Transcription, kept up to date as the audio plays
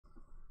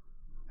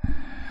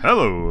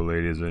Hello,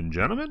 ladies and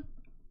gentlemen,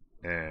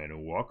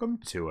 and welcome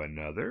to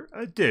another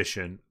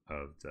edition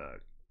of the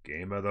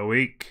Game of the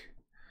Week.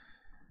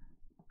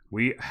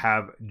 We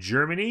have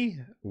Germany.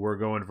 We're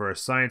going for a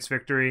science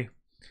victory,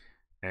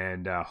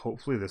 and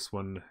hopefully this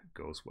one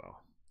goes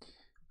well.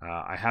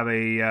 I have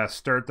a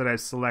start that I've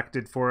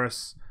selected for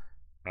us.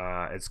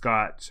 It's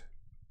got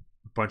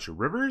a bunch of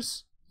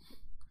rivers.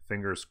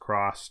 Fingers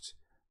crossed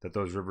that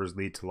those rivers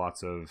lead to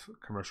lots of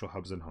commercial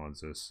hubs and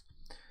Hanses.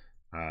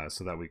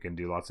 So that we can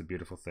do lots of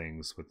beautiful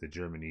things with the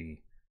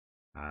Germany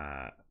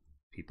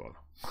people.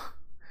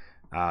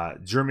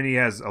 Germany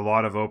has a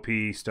lot of OP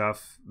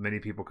stuff. Many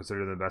people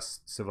consider them the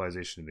best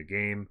civilization in the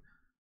game.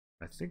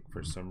 I think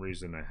for some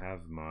reason I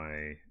have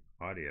my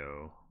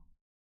audio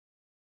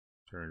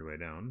turned way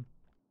down.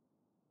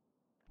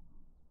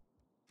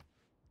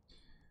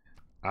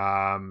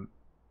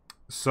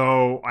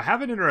 So I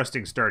have an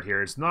interesting start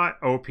here. It's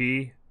not OP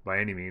by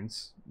any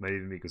means. Might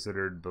even be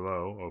considered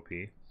below OP.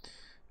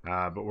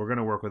 But we're going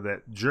to work with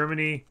it.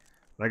 Germany,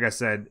 like I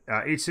said,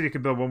 each city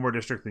can build one more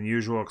district than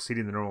usual,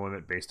 exceeding the normal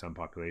limit based on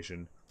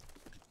population.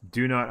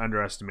 Do not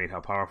underestimate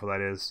how powerful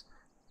that is.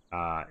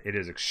 It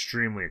is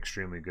extremely,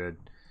 extremely good.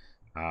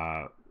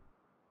 Not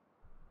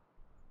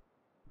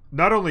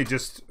only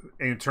just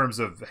in terms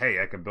of,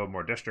 hey, I can build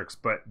more districts,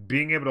 but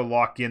being able to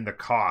lock in the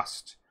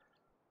cost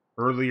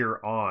earlier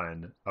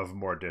on of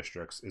more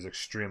districts is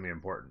extremely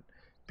important.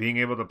 Being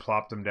able to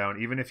plop them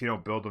down, even if you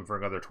don't build them for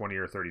another 20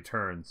 or 30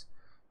 turns,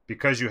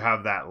 because you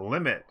have that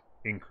limit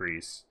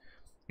increase.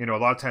 You know,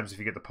 a lot of times if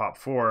you get the pop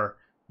 4,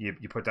 you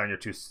put down your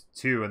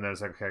 2, and then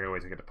it's like, okay, I gotta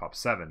wait to get to pop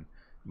 7. It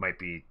might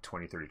be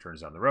 20, 30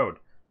 turns down the road.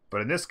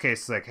 But in this case,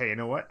 it's like, hey, you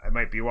know what? It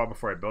might be a while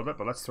before I build it,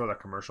 but let's throw that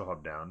commercial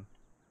hub down,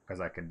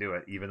 because I can do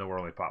it, even though we're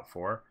only pop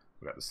 4.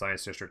 We got the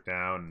science district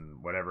down,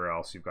 and whatever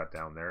else you've got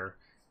down there.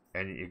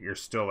 And you're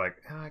still like,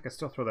 I can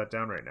still throw that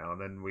down right now.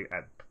 And then we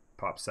at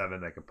pop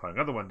 7, I can put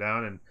another one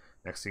down, and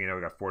next thing you know,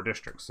 we got 4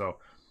 districts. So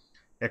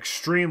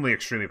extremely,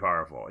 extremely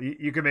powerful.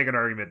 You can make an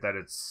argument that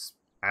it's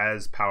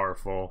as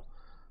powerful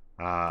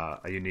a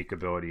unique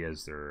ability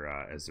as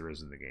there is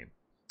in the game.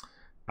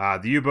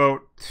 The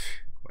U-boat,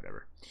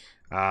 whatever.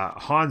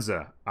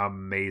 Hansa,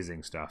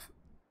 amazing stuff.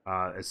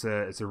 It's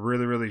a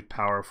really, really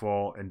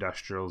powerful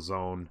industrial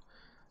zone,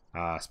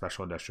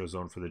 special industrial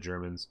zone for the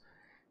Germans.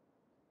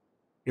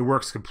 It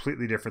works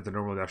completely different than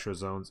normal industrial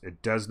zones.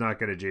 It does not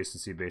get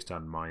adjacency based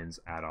on mines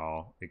at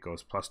all. It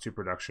goes +2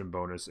 production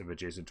bonus if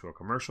adjacent to a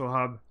commercial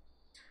hub,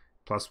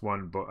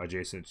 +1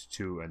 adjacent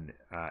to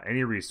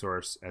any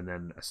resource, and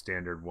then a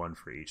standard 1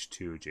 for each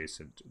 2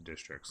 adjacent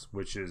districts,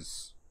 which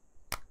is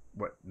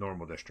what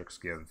normal districts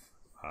give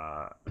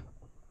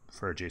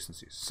for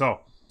adjacencies. So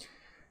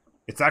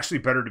it's actually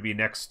better to be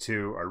next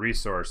to a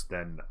resource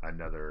than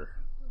another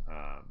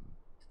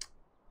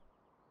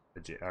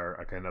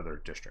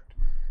another district.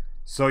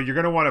 So you're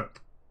going to want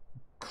to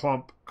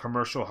clump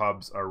commercial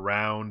hubs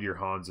around your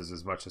Hanses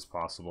as much as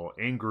possible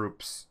in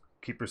groups.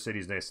 Keep your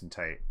cities nice and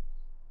tight.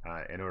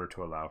 In order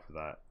to allow for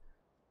that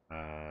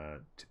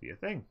to be a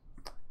thing.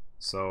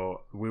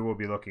 So we will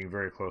be looking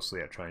very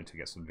closely at trying to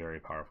get some very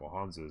powerful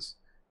Hanses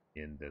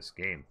in this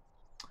game.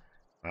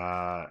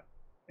 I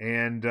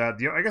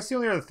guess the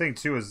only other thing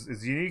too is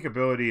the unique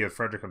ability of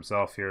Frederick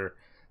himself here.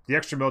 The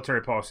extra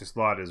military policy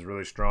slot is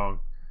really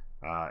strong.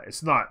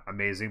 It's not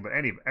amazing, but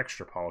any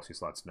extra policy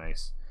slot's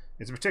nice.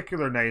 It's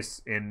particularly nice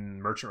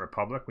in Merchant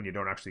Republic when you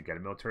don't actually get a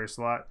military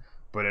slot,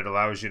 but it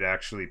allows you to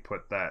actually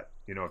put that,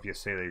 you know, if you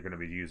say that you're going to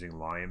be using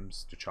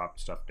limes to chop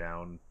stuff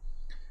down,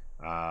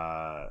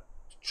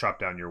 chop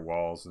down your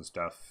walls and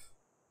stuff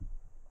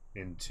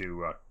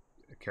into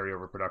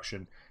carryover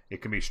production,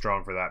 it can be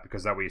strong for that,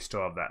 because that way you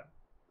still have that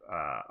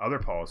other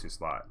policy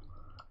slot.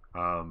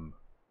 The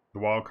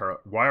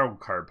wild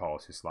card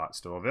policy slot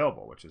still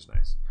available, which is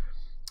nice.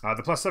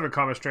 The +7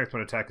 combat strength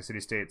when attacking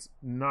city-states,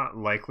 not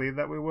likely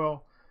that we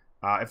will.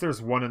 If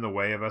there's one in the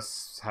way of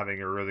us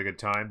having a really good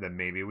time, then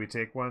maybe we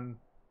take one.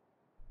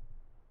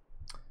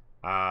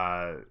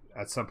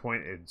 At some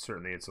point, it's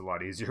a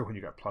lot easier when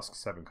you got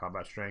 +7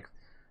 combat strength,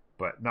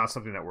 but not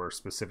something that we're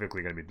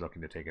specifically going to be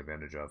looking to take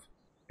advantage of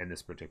in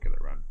this particular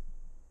run.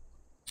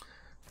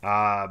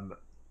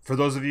 For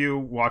those of you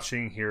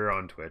watching here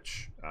on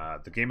Twitch,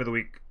 the Game of the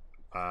Week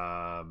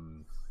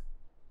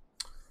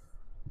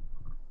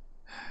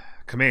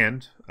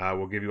command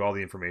will give you all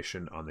the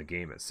information on the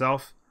game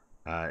itself.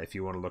 If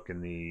you want to look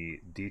in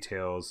the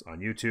details on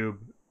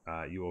YouTube,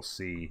 you will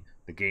see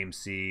the game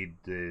seed,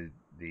 the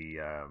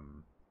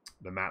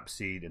map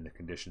seed, and the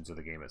conditions of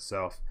the game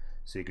itself.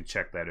 So you can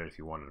check that out if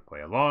you wanted to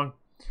play along.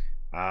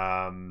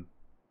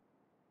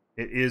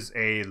 It is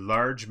a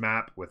large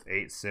map with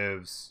 8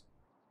 civs,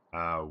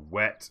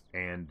 wet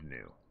and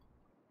new.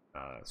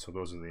 So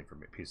those are the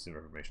pieces of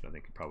information I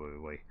think you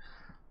probably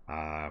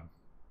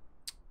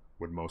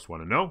would most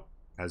want to know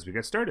as we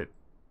get started.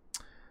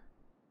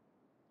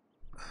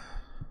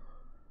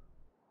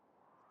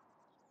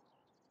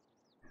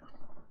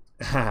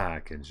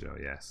 Kenjo,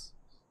 yes.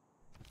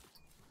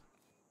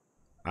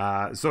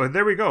 So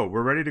there we go.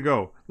 We're ready to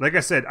go. Like I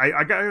said,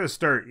 I got to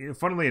start.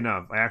 Funnily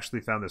enough, I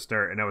actually found the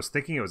start, and I was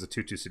thinking it was a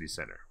 2-2 city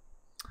center.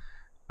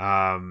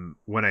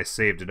 When I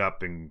saved it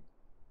up and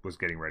was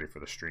getting ready for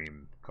the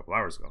stream a couple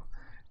hours ago.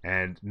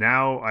 And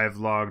now I've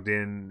logged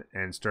in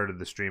and started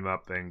the stream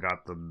up and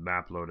got the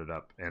map loaded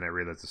up, and I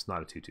realized it's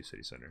not a 2-2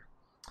 city center.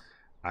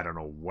 I don't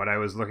know what I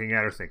was looking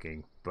at or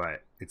thinking,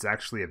 but it's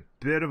actually a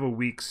bit of a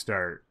weak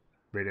start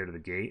right out of the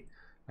gate.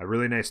 A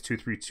really nice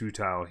 2-3-2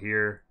 tile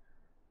here,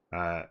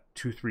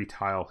 2-3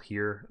 tile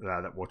here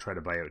that we'll try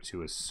to buy out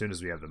too as soon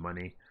as we have the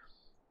money.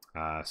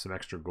 Some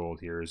extra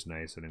gold here is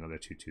nice, and another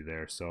 2-2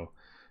 there. So,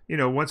 you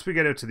know, once we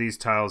get out to these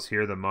tiles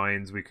here, the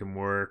mines we can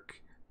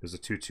work. There's a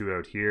 2-2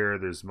 out here.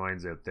 There's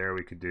mines out there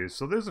we could do.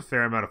 So there's a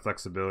fair amount of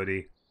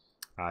flexibility.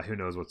 Who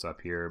knows what's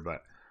up here,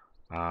 but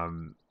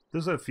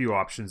there's a few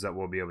options that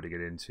we'll be able to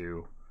get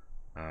into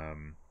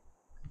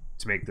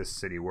to make this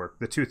city work.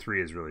 The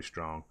 2-3 is really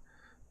strong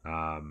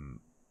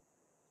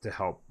to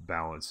help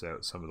balance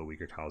out some of the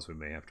weaker tiles we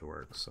may have to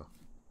work. So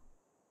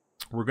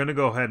we're going to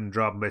go ahead and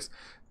drop base.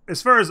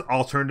 As far as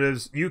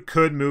alternatives, you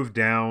could move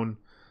down.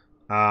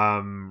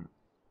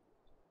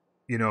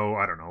 You know,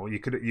 I don't know. You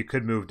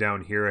could move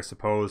down here, I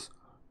suppose,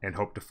 and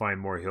hope to find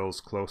more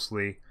hills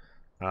closely,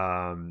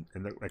 and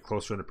like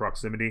closer in the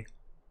proximity.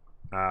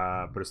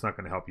 But it's not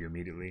going to help you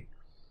immediately.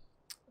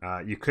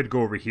 You could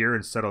go over here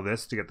and settle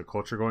this to get the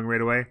culture going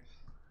right away,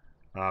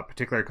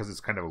 particularly because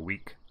it's kind of a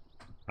weak.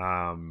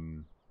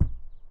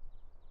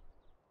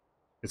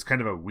 It's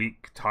kind of a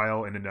weak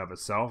tile in and of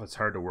itself. It's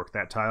hard to work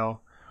that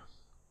tile.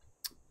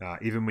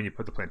 Even when you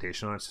put the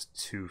plantation on, it's just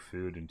 2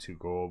 food and 2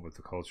 gold with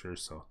the culture,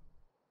 so.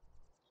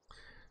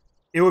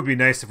 It would be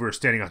nice if we were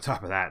standing on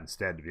top of that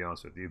instead, to be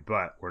honest with you,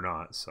 but we're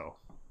not, so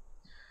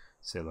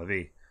c'est la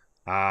vie.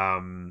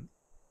 And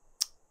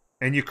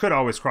you could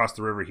always cross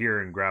the river here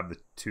and grab the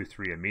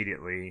 2-3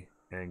 immediately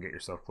and get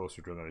yourself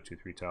closer to another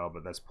 2-3 tile,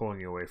 but that's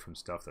pulling you away from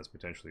stuff that's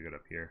potentially good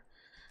up here.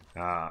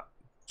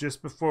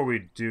 Just before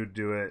we do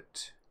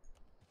it,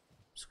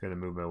 I'm just going to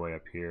move my way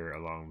up here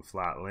along the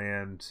flat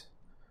land.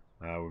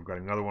 We've got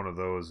another one of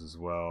those as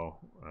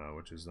well,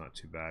 which is not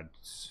too bad.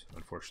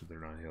 Unfortunately,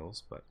 they're not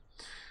hills, but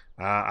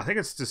I think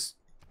it's just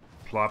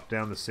plop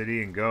down the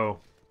city and go.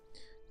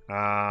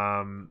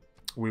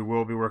 We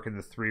will be working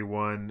the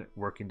 3-1,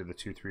 working to the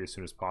 2-3 as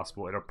soon as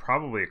possible. It'll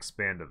probably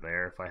expand to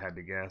there if I had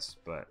to guess,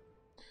 but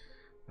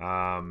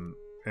and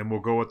we'll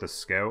go with the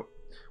scout.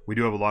 We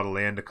do have a lot of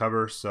land to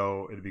cover,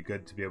 so it'd be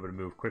good to be able to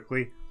move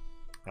quickly.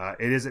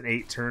 It is an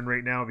 8 turn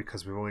right now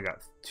because we've only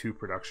got 2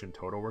 production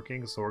total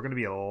working, so we're going to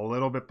be a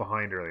little bit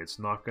behind early. It's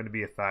not going to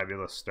be a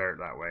fabulous start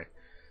that way.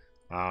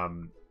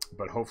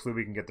 But hopefully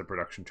we can get the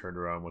production turned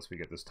around once we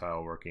get this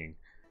tile working.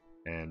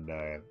 And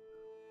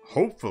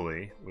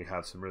hopefully we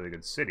have some really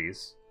good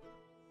cities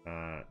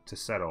to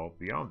settle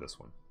beyond this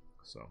one.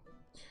 So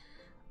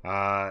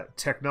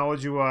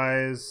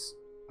technology-wise,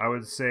 I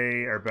would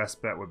say our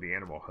best bet would be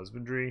animal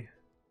husbandry.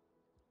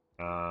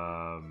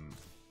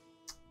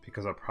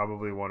 Because I'll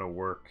probably want to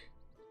work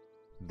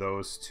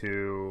those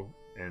 2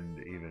 and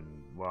even,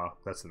 well,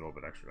 that's a little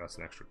bit extra. That's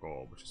an extra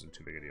goal, which isn't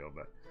too big a deal,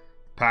 but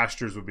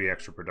pastures would be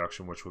extra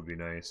production, which would be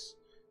nice.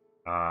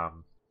 Yeah.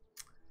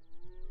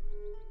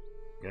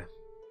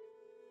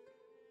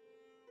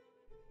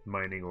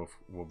 Mining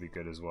will be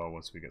good as well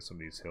once we get some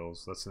of these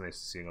hills. That's nice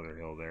to see another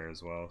hill there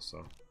as well.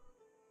 So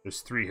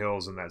there's 3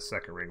 hills in that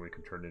second ring we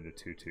can turn into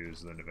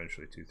 2-2s and then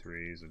eventually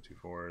 2-3s and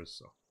 2-4s.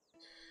 So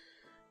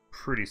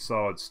pretty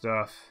solid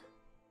stuff.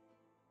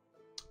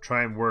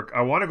 Try and work.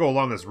 I want to go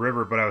along this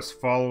river, but I was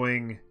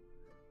following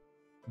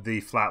the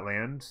flat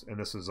land, and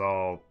this is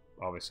all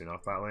obviously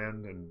not flat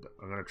land, and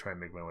I'm going to try and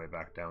make my way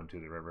back down to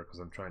the river because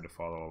I'm trying to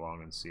follow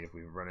along and see if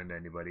we run into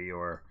anybody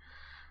or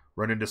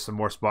run into some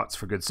more spots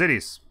for good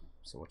cities.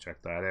 So we'll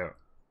check that out.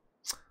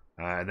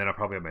 And then I'll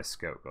probably have my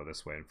scout go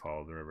this way and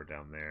follow the river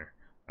down there.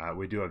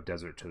 We do have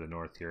desert to the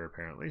north here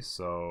apparently,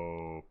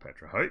 so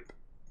Petra Hype.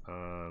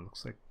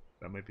 Looks like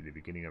that might be the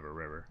beginning of a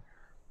river.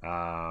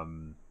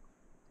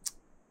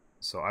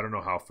 So I don't know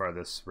how far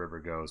this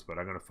river goes, but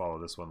I'm going to follow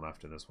this one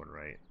left and this one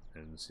right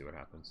and see what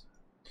happens.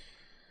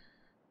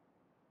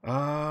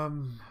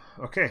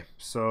 Okay,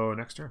 so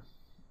next turn.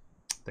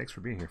 Thanks for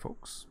being here,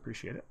 folks.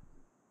 Appreciate it.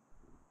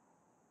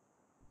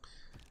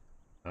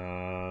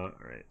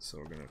 Alright, so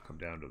we're going to come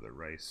down to the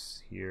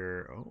rice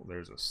here. Oh,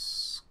 there's a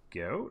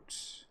scout.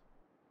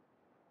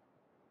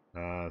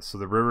 So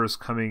the river's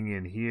coming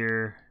in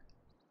here.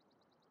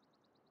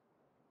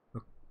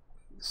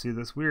 See,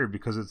 that's weird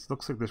because it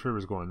looks like this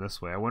river's going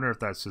this way. I wonder if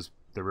that's just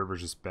the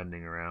river's just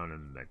bending around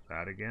and like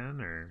that again,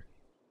 or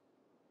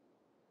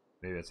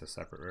maybe it's a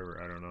separate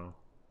river. I don't know.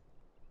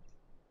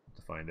 Have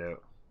to find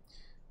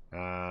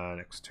out.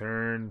 Next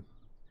turn.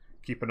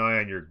 Keep an eye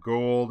on your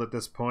gold at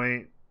this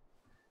point,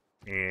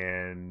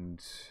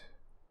 and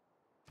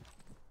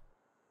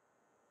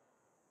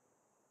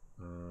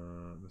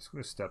I'm just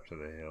going to step to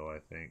the hill, I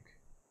think,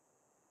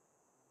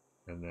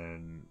 and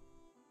then.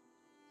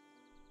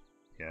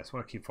 Yeah, I just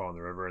want to keep following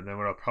the river, and then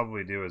what I'll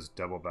probably do is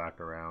double back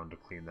around to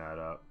clean that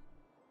up.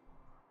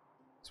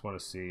 Just want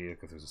to see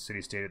if there's a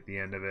city-state at the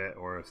end of it,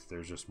 or if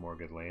there's just more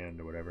good land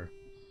or whatever.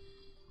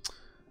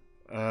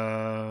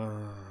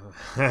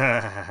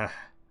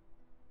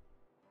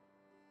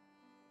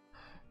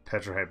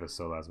 Petra hype is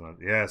so last month.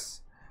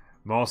 Yes.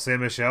 Mont Saint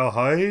Michel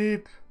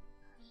hype.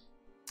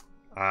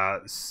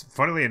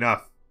 Funnily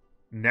enough,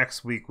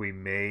 next week we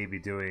may be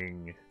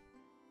doing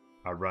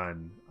a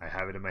run. I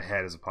have it in my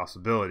head as a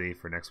possibility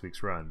for next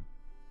week's run.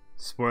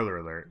 Spoiler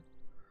alert.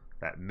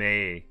 That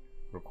may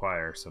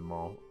require some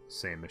Mont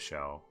Saint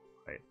Michel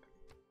hype.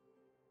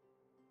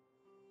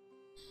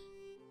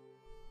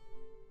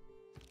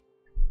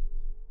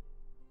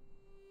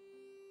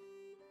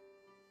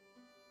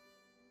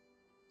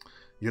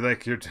 You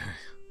like your...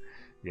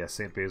 Yeah,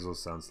 St. Basil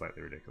sounds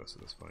slightly ridiculous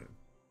at this point.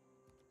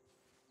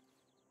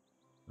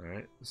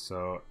 Alright,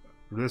 so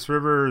this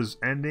river is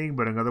ending,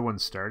 but another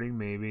one's starting,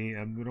 maybe.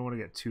 We don't want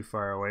to get too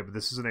far away, but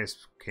this is a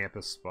nice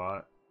campus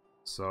spot.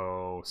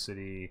 So,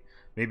 city...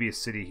 Maybe a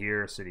city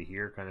here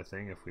kind of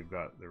thing, if we've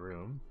got the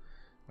room.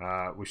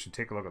 We should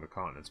take a look at the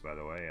continents, by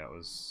the way. That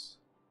was...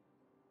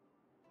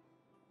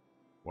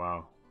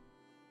 Wow.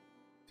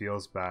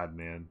 Feels bad,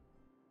 man.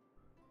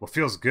 Well,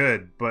 feels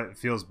good, but it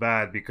feels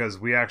bad because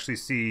we actually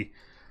see...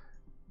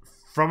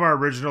 From our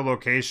original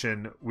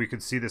location, we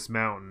could see this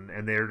mountain,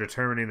 and they are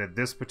determining that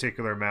this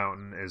particular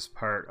mountain is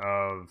part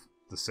of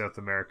the South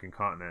American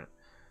continent,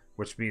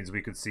 which means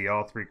we could see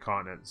all 3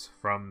 continents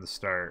from the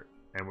start,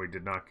 and we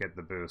did not get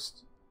the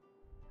boost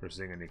for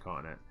seeing a new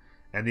continent.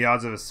 And the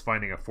odds of us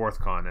finding a 4th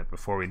continent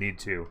before we need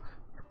to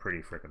are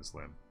pretty freaking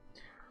slim.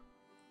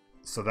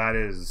 So that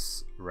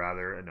is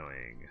rather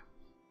annoying.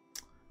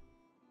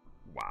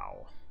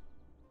 Wow.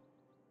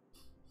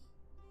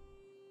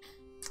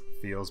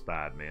 Feels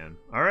bad, man.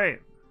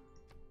 Alright.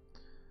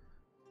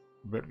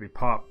 But we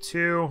popped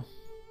 2.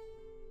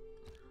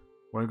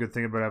 One good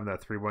thing about having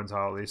that 3-1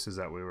 tile at least is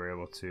that we were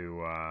able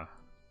to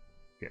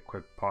get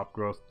quick pop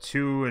growth.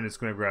 2, and it's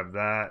going to grab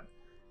that.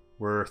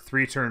 We're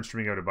 3 turns from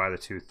being able to buy the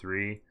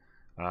 2-3.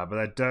 But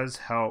that does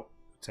help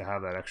to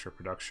have that extra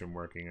production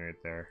working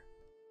right there.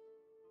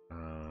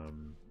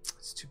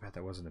 It's too bad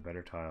that wasn't a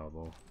better tile,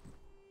 though.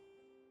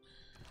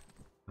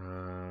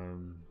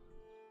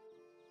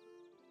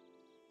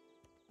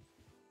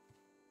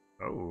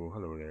 Oh,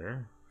 hello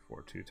there.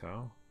 4-2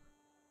 tile.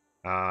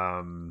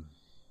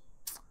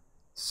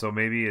 So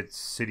maybe it's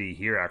city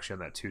here actually on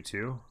that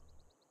 2-2.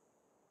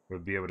 We'll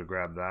be able to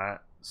grab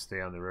that,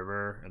 stay on the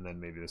river, and then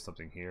maybe there's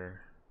something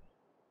here.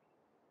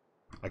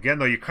 Again,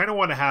 though, you kind of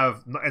want to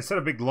have, instead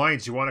of big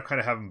lines, you want to kind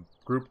of have them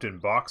grouped in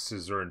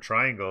boxes or in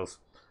triangles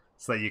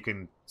so that you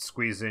can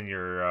squeeze in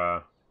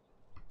your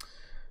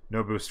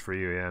no boost for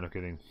you. Yeah, no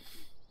kidding.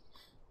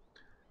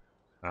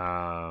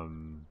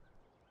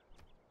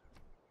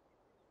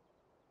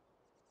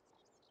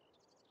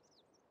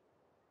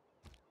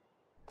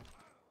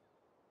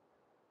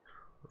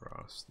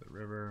 Cross the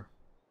river.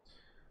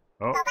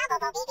 Oh,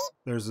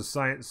 there's a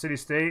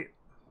city-state.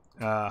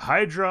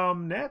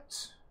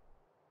 Hydromnet?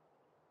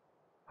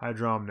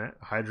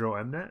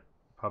 Hydro-Mnet?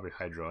 Probably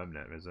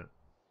Hydro-Mnet, is it?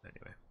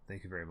 Anyway,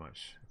 thank you very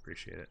much.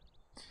 Appreciate it.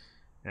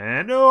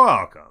 And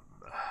welcome.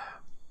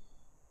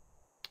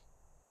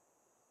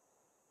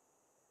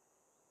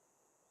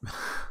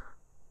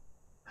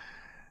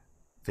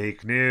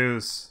 Fake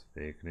news.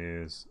 Fake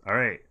news.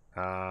 Alright.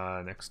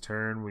 Next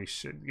turn we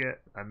should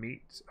get a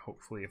meet.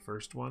 Hopefully a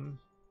first one.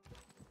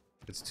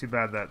 It's too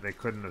bad that they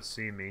couldn't have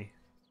seen me.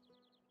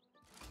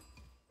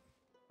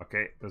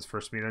 Okay, let's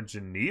first meet on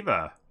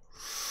Geneva.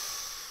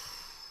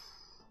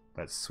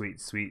 That's sweet,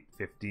 sweet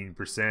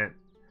 15%.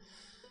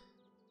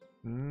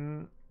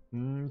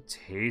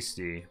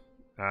 Tasty.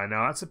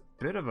 Now that's a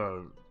bit of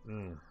a...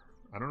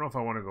 I don't know if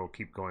I want to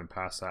keep going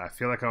past that. I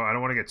feel like I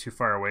don't want to get too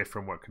far away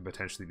from what could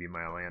potentially be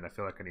my land. I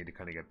feel like I need to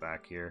kind of get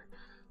back here.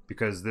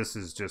 Because this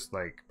is just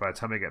like... By the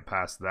time I get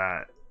past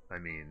that, I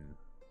mean...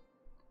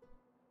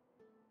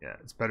 Yeah,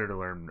 it's better to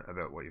learn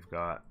about what you've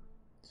got.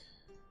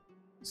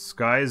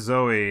 Sky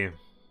Zoe...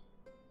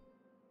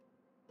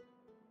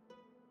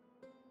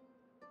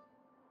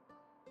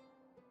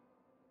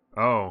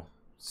 Oh,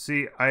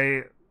 see,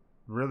 I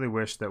really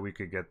wish that we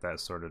could get that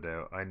sorted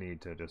out. I need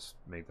to just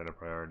make that a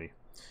priority.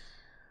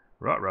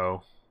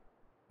 Ruh-roh.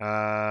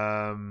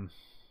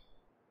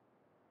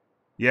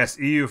 Yes,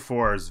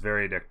 EU4 is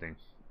very addicting.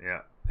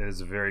 Yeah, it is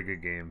a very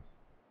good game.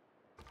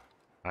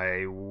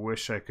 I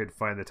wish I could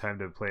find the time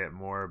to play it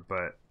more,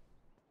 but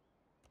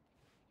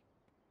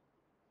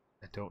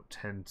I don't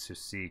tend to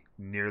see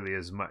nearly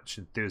as much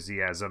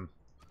enthusiasm.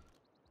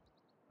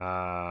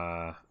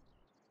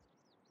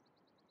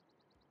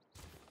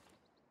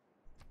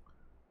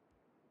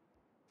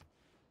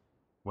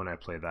 When I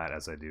play that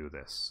as I do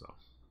this. So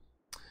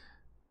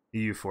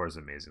EU4 is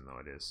amazing though,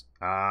 it is.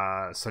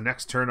 So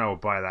next turn I will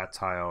buy that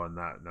tile and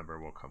that number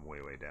will come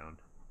way, way down.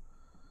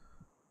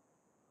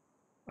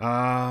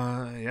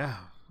 Yeah,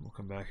 we'll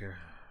come back here.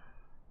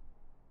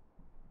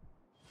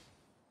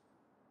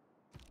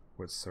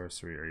 What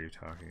sorcery are you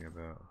talking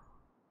about?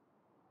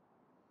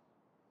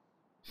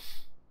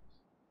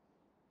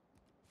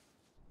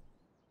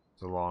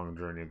 It's a long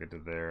journey to get to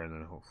there, and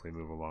then hopefully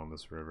move along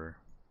this river.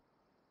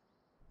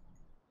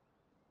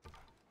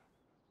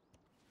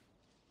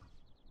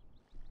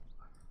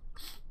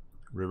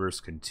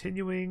 River's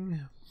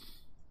continuing.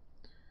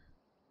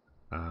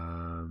 The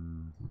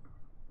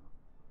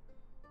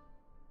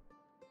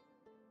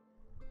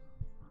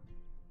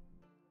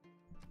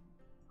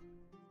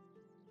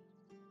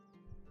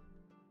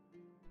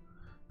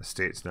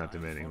state's not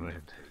demanding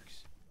land.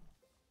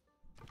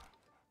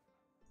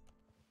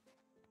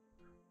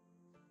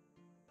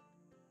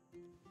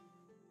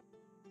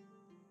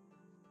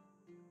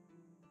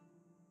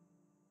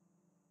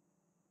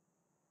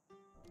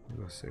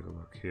 Let's take a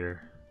look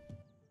here.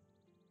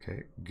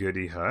 Okay,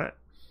 Goody Hut.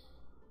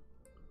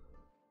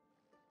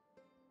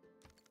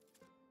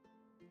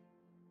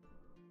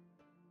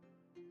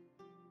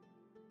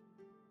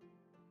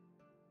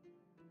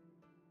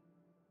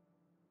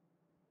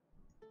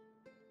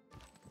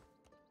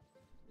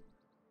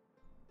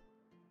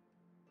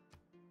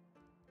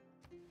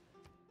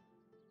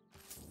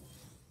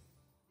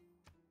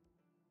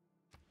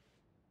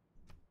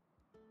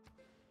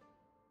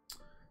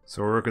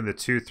 So we're working the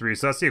 2-3.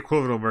 So that's the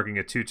equivalent of working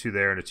a 2-2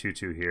 there and a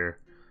 2-2 here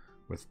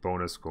with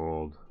bonus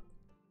gold.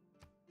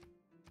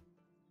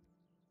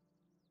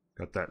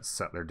 Got that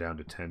settler down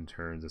to 10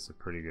 turns. That's a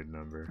pretty good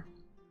number.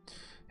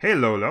 Hey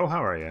Lolo,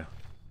 how are you?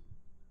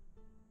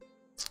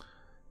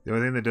 The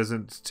only thing that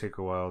doesn't take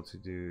a while to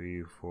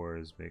do EU4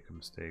 is make a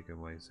mistake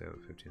and whites out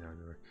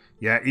 1500.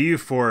 Yeah,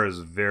 EU4 is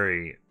a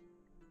very,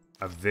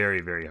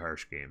 very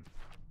harsh game.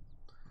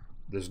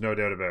 There's no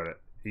doubt about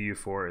it.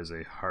 EU4 is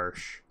a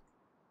harsh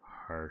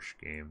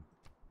game.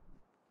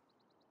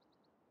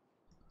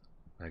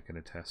 I can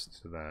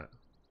attest to that.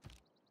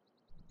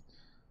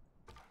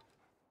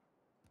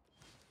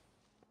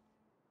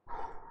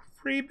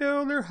 Free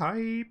builder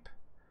hype.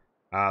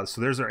 So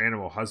there's our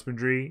animal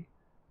husbandry.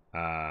 We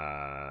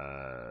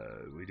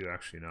do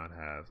actually not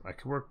have. I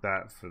could work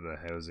that for the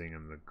housing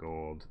and the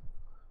gold.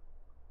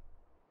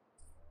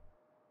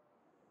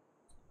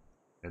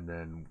 And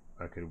then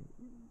I could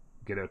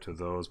get out to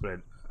those, but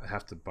I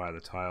have to buy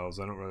the tiles.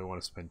 I don't really want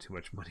to spend too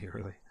much money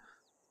early.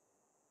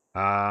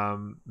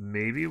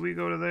 Maybe we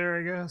go to there,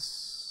 I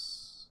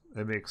guess.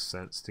 It makes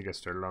sense to get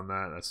started on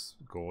that. That's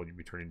gold you'd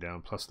be turning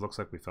down. Plus, it looks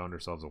like we found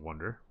ourselves a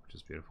wonder, which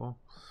is beautiful.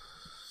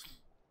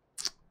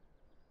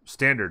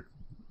 Standard.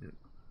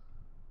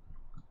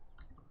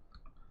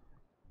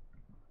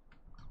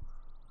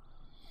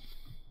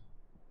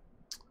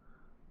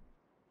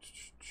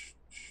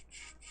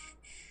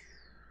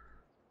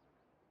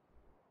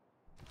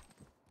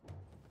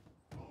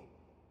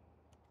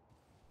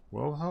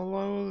 Well,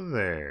 hello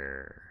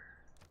there.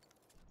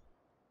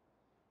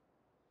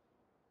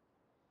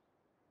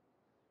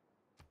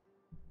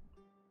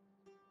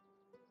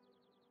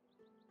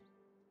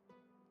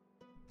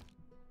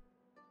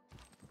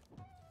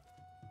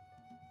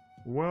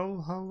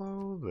 Well,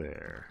 hello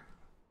there.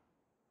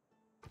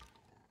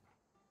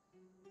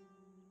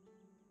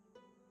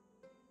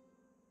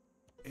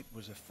 It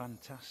was a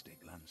fantastic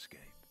landscape.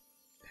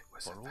 It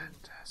was a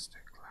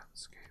fantastic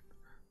landscape.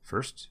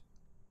 First?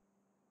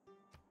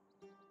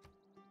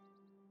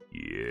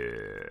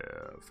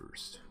 Yeah,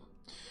 first.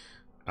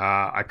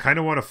 I kind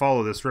of want to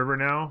follow this river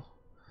now,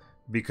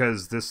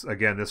 because this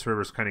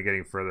river's kind of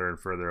getting further and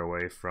further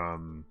away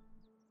from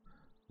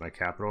my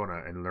capital,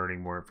 and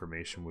learning more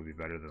information would be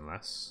better than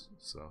less.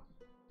 So,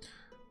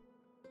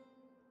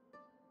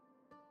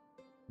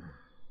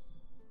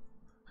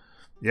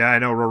 yeah, I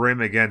know,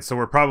 Roraima again. So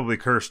we're probably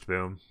cursed,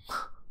 Boom.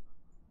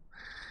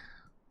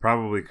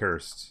 Probably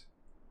cursed.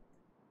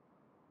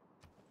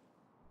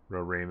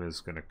 Roraima is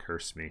gonna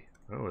curse me.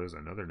 Oh, there's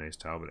another nice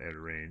tile, but out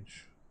of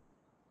range.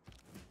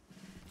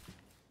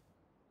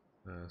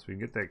 So we can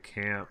get that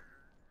camp.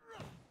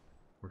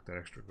 Work that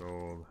extra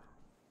gold.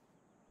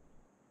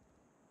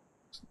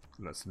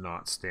 Let's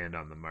not stand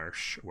on the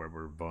marsh where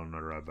we're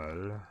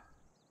vulnerable.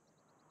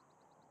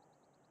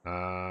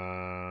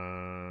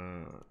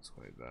 Let's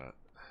wait that.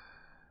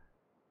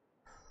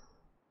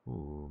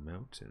 Ooh,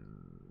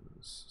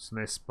 mountains. It's a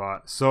nice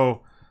spot.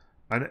 So,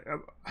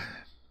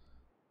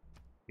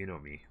 you know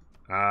me.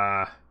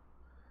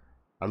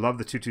 I love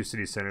the 2-2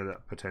 city center,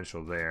 that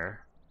potential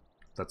there.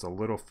 That's a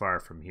little far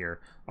from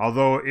here.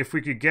 Although, if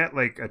we could get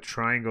like a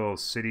triangle of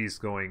cities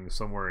going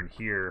somewhere in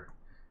here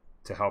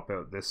to help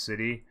out this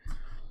city.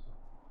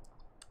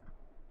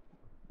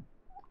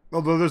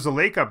 Although there's a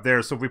lake up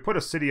there, so if we put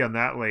a city on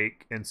that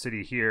lake and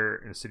city here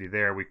and a city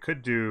there, we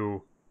could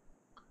do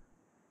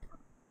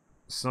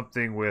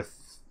something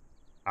with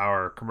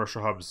our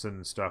commercial hubs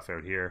and stuff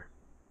out here.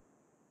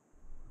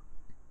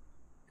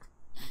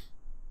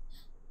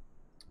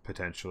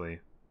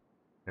 Potentially.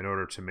 In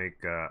order to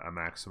make a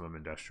maximum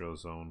industrial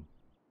zone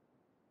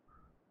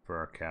for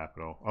our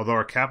capital. Although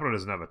our capital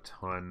doesn't have a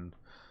ton.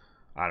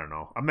 I don't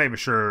know. I'm not even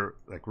sure.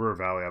 Like Ruhr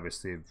Valley,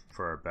 obviously,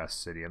 for our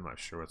best city. I'm not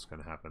sure what's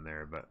going to happen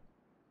there, but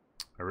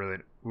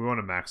we want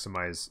to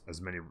maximize as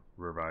many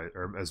Ruhr Valley,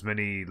 or as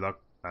many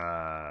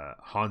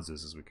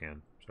Hanses as we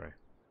can. Sorry.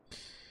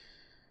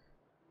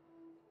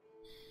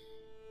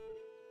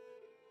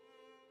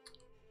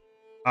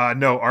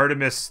 No,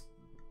 Artemis.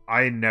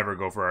 I never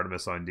go for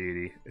Artemis on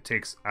deity. It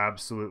takes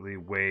absolutely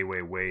way,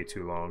 way, way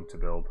too long to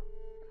build.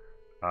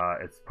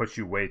 It puts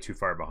you way too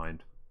far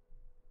behind.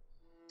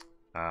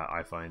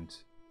 I find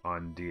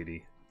on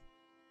deity.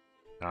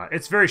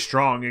 It's very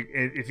strong.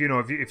 If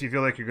you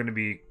feel like you're going to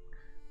be,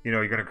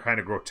 you're going to kind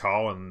of grow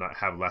tall and not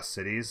have less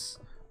cities.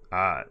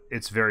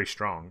 It's very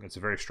strong. It's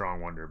a very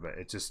strong wonder, but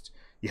it just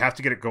you have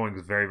to get it going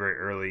very, very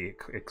early.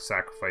 It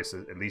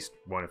sacrifices at least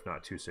one, if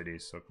not two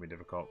cities, so it can be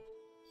difficult.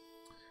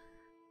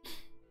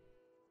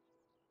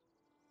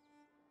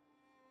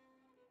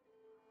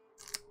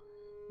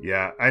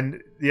 Yeah,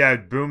 and yeah,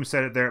 Boom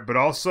said it there. But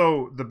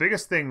also, the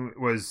biggest thing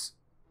was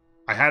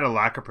I had a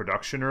lack of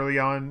production early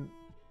on,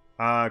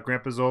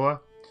 Grandpa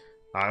Zola.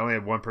 I only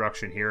had one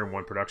production here and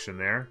one production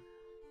there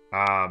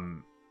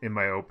in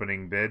my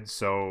opening bid.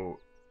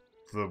 So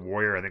the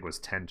Warrior, I think, was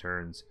 10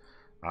 turns.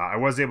 I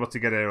was able to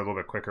get it a little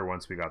bit quicker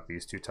once we got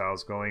these two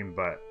tiles going.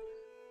 But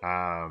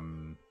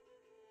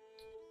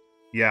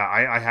yeah,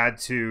 I had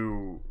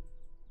to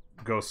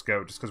go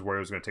scout just because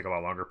Warrior was going to take a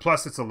lot longer.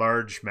 Plus, it's a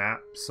large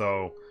map,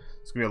 so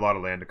it's going to be a lot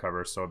of land to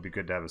cover, so it'd be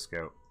good to have a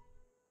scout.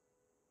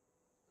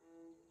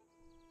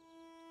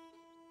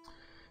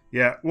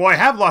 Yeah, well, I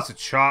have lots of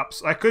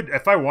chops. I could,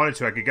 if I wanted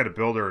to, I could get a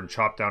builder and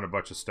chop down a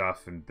bunch of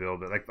stuff and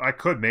build it. Like, I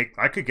could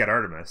get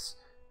Artemis,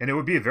 and it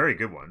would be a very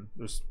good one.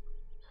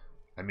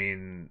 I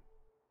mean,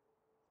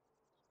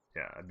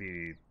 yeah, it'd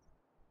be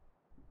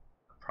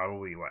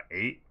probably, what,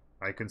 8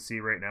 I can see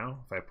right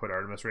now if I put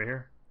Artemis right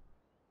here.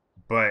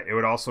 But it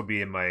would also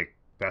be in my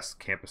best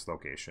campus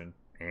location,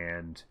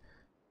 and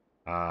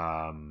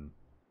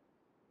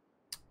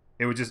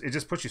it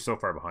just puts you so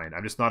far behind.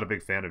 I'm just not a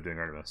big fan of doing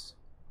Artemis.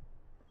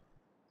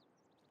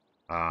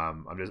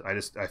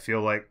 I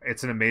feel like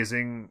it's an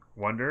amazing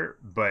wonder,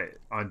 but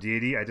on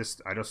deity, I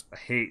just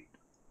hate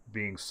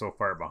being so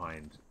far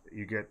behind.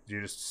 You're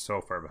just so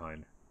far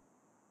behind.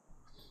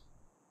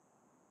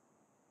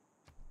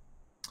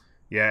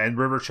 Yeah, and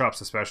river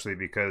chops especially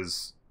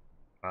because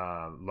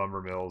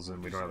lumber mills,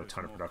 and we don't have a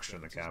ton of production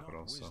in the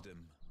capital. So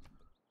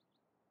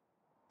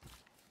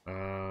I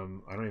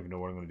don't even know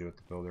what I'm going to do with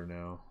the builder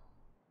now.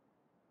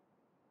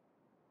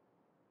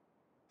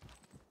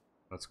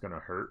 That's going to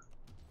hurt.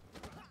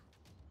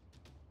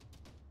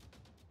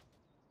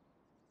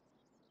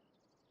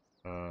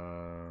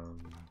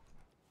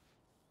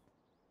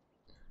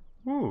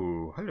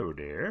 Ooh, hello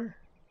there.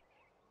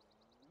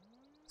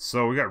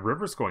 So we got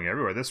rivers going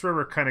everywhere. This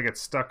river kind of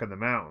gets stuck in the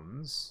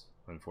mountains,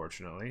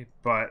 unfortunately.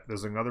 But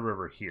there's another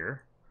river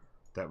here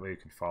that we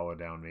could follow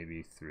down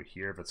maybe through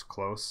here. If it's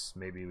close,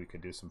 maybe we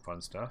could do some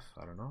fun stuff.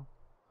 I don't know.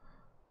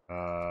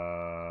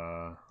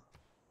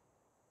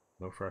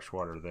 No fresh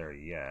water there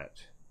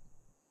yet.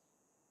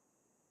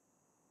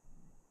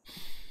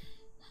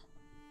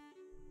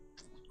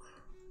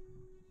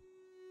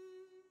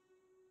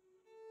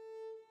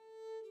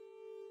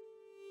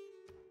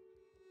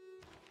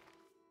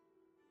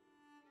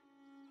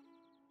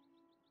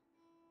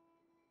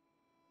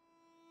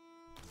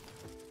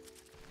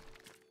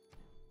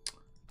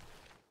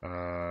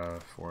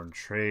 Foreign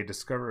trade,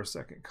 discover a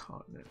second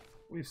continent.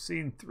 We've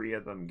seen 3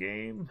 of them,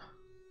 game.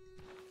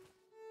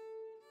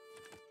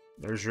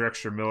 There's your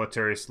extra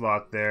military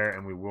slot there,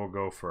 and we will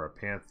go for a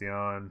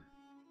Pantheon.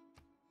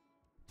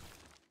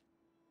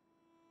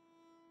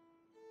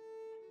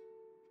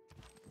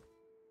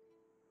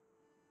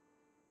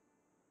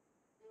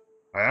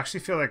 I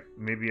actually feel like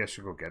maybe I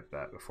should go get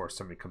that before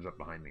somebody comes up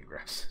behind me and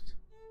grabs it.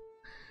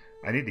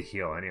 I need to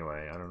heal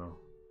anyway, I don't know.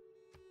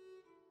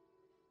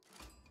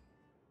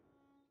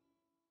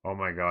 Oh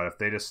my god, if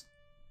they just...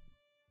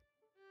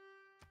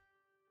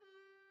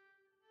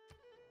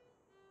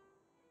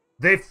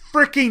 They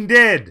freaking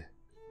did!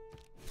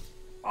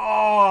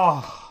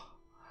 Oh!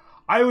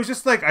 I was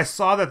just like, I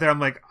saw that there, I'm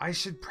like, I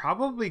should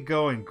probably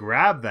go and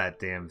grab that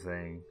damn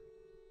thing.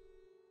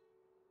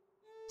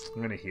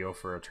 I'm gonna heal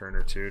for a turn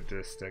or two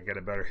just to get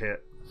a better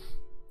hit.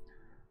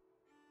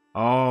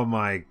 Oh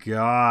my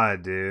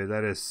god, dude,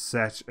 that is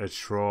such a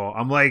troll.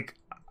 I'm like,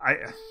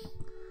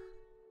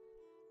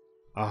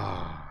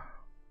 ah.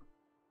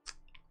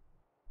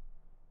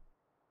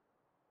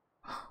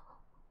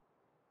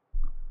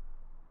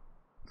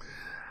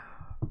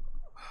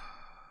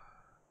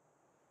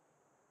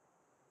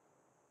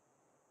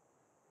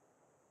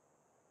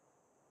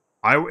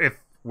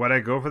 Would I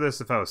go for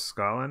this if I was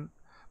Scotland?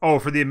 Oh,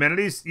 for the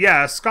amenities?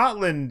 Yeah,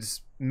 Scotland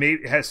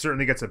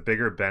certainly gets a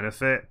bigger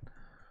benefit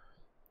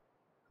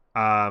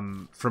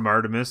from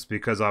Artemis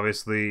because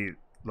obviously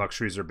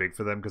luxuries are big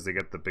for them because they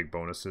get the big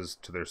bonuses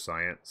to their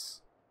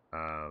science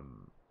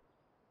and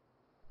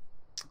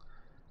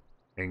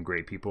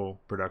great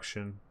people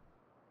production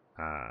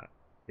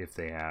if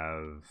they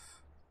have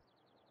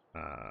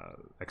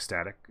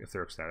ecstatic, if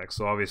they're ecstatic.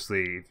 So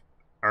obviously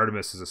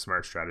Artemis is a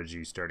smart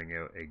strategy starting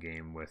out a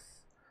game with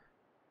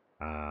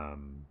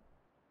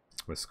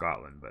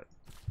Scotland, but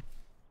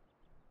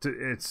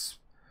it's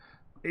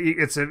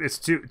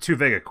too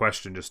vague a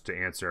question just to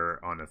answer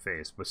on the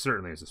face, but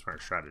certainly it's a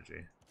smart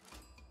strategy.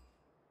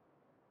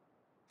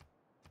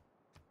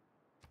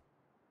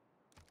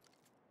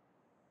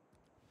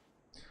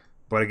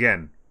 But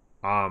again,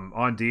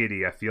 on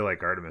deity, I feel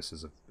like Artemis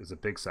is a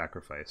big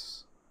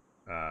sacrifice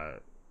to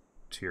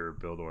your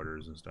build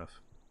orders and stuff.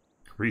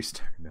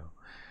 Restart, no.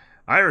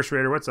 Irish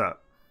Raider, what's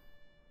up?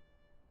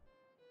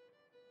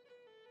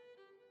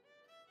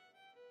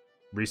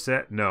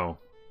 Reset? No.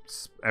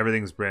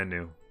 Everything's brand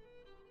new.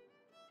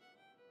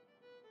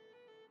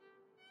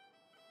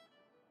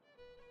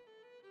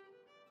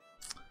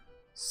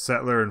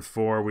 Settler in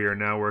 4, we are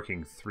now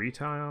working 3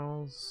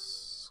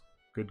 tiles.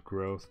 Good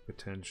growth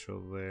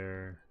potential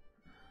there.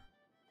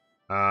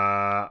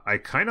 I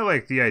kind of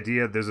like the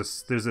idea. There's a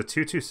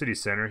 2-2 city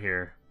center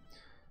here.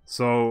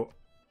 So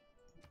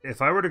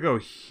if I were to go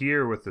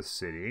here with the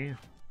city,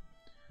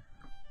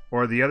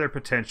 or the other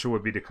potential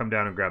would be to come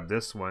down and grab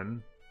this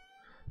one.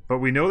 But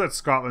we know that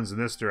Scotland's in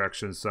this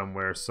direction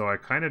somewhere, so I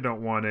kind of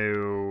don't want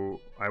to...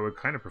 I would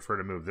kind of prefer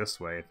to move this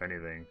way, if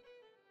anything.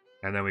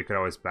 And then we could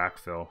always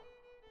backfill.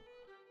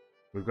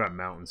 We've got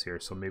mountains here,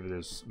 so maybe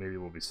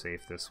we'll be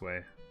safe this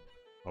way.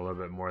 A little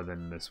bit more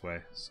than this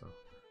way, so...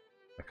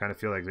 I kind of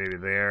feel like maybe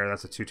there.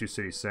 That's a 2-2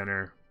 city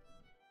center.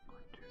 1,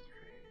 2,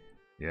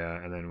 3. Yeah,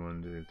 and then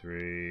 1, 2,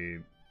 3.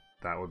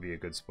 That would be a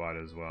good spot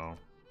as well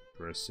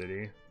for a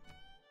city.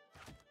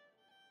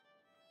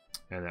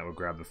 And that would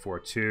grab the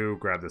 4-2,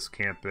 grab this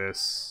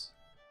campus.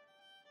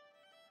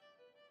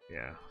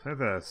 Yeah, I think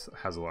that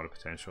has a lot of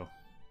potential.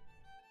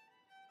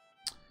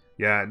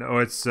 Yeah, no,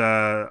 it's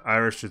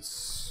Irish.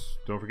 It's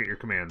don't forget your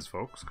commands,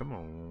 folks. Come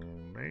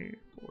on, mate.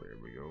 Oh, there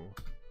we go.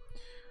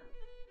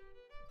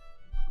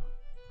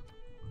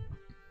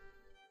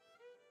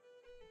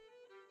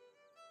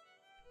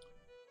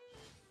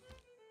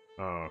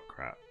 Oh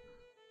crap.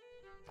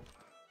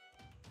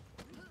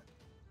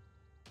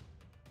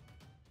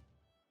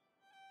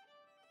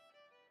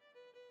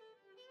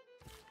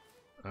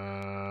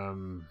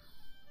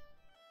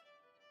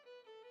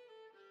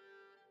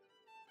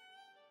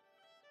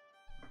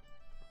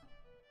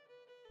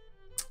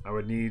 I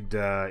would need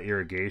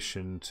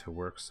irrigation to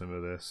work some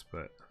of this,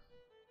 but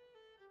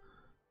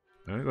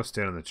I'm gonna go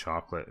stand on the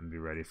chocolate and be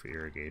ready for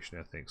irrigation,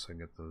 I think, so I can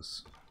get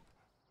those.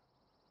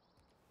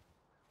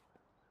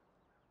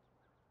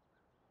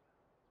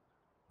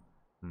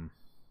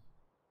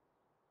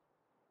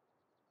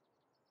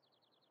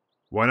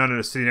 Why not in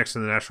a city next to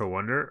the natural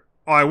wonder?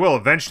 Oh, I will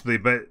eventually,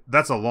 but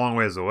that's a long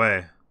ways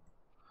away.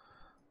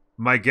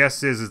 My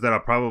guess is that I'll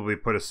probably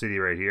put a city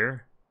right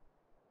here.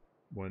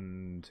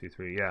 1, 2,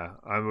 3. Yeah,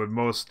 I would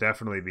most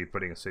definitely be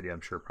putting a city, I'm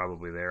sure,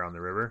 probably there on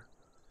the river.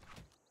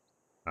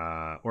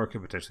 Or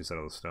could potentially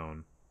settle the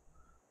stone.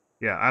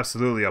 Yeah,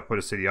 absolutely, I'll put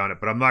a city on it,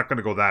 but I'm not going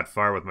to go that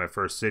far with my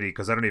first city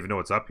because I don't even know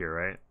what's up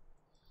here,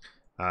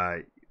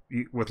 right?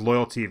 With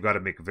loyalty, you've got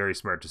to make very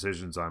smart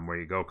decisions on where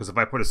you go. Because if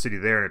I put a city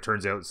there and it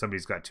turns out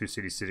somebody's got 2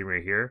 cities sitting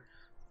right here,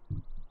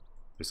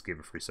 just give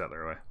a free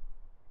settler away.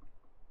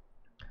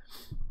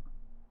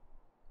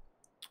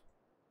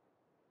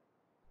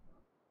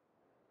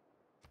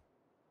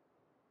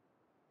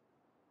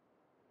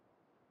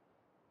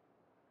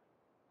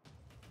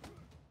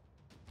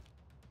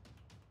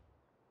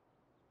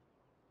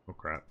 Oh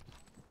crap.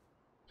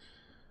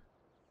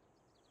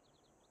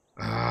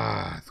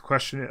 The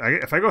question is,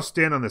 if I go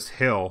stand on this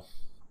hill,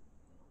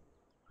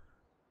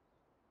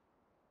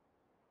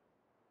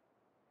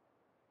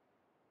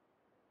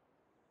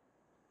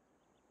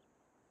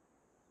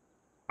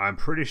 I'm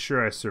pretty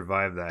sure I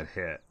survived that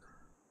hit.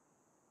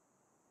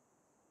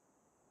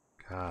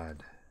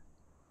 God.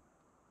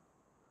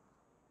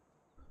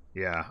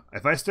 Yeah,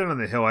 if I stand on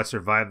the hill, I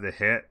survive the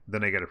hit,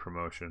 then I get a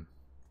promotion.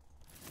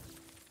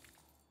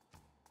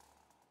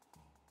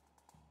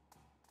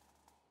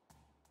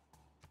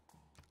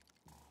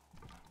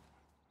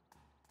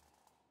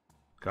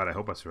 God, I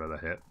hope I survive that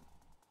hit.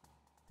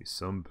 Be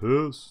some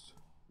pissed.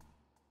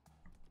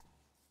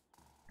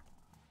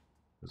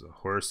 There's a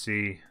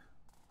horsey.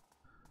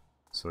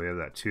 So we have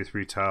that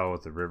 2-3 tile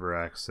with the river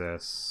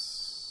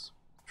access.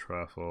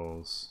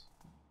 Truffles.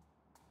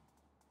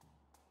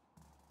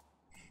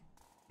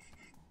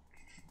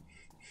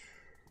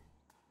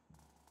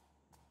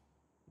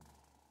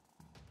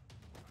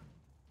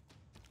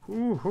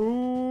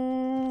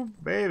 Woohoo,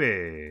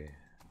 baby.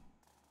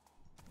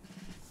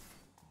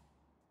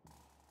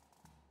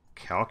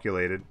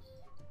 Calculated.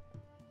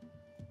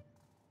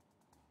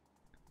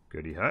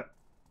 Goody hut.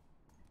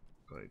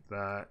 Like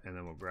that, and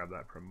then we'll grab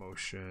that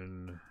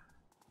promotion.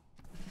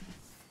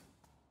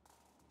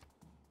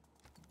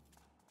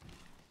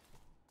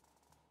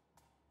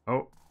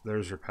 Oh,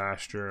 there's your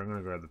pasture. I'm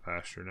gonna grab the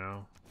pasture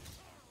now.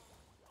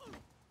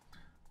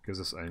 Gives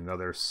us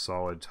another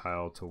solid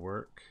tile to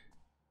work.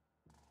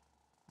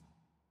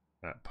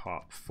 That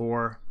pop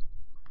 4.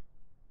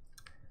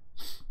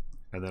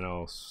 And then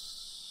I'll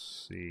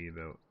see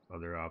about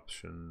other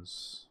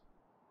options.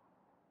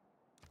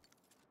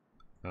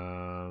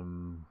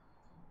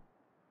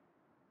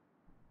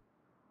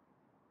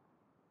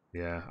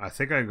 Yeah, I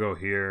think I go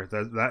here.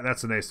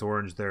 That's a nice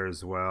orange there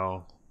as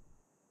well.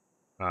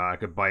 I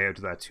could buy out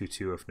to that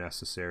 2-2 if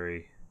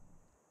necessary.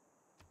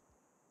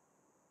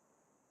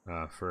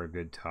 For a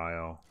good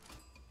tile.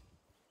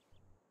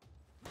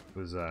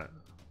 What was that?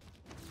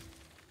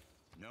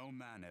 No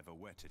man ever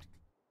wetted.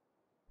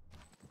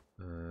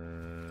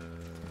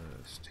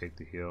 Let's take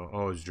the heal.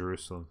 Oh, it's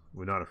Jerusalem.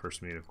 We're not a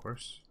first meet, of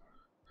course.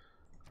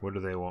 What do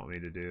they want me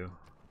to do?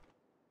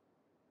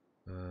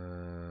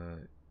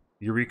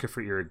 Eureka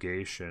for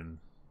irrigation.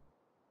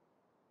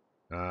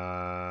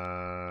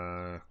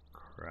 Crap.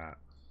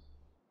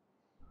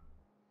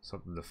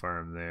 Something to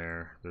farm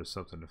there. There's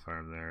something to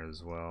farm there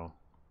as well.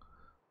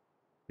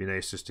 Be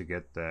nice just to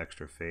get the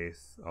extra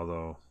faith.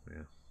 Although,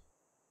 yeah.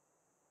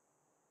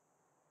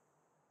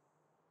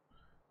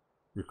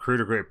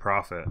 Recruit a great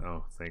prophet.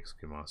 Oh, thanks,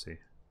 Kimasi.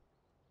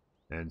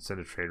 And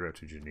send a trade route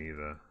to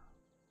Geneva.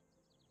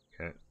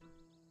 Okay.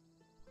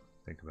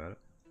 Think about it.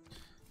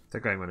 I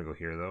think I'm going to go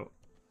here, though.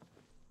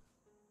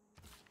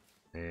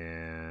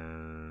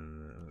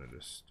 And I'm going to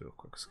just do a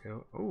quick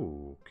scout.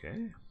 Oh,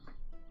 okay.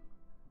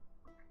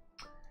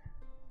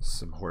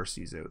 Some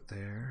horsies out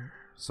there.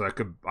 So I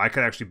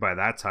could actually buy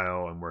that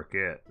tile and work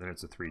it. Then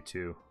it's a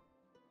 3-2.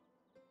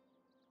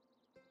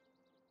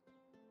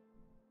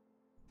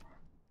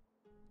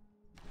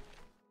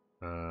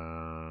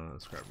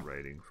 Let's grab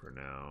writing for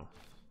now.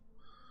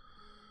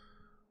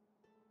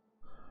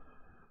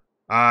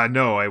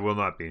 No, I will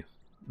not be.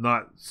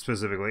 Not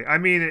specifically. I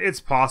mean, it's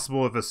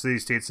possible if a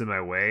city-state's in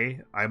my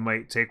way, I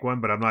might take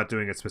one, but I'm not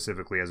doing it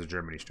specifically as a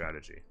Germany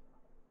strategy.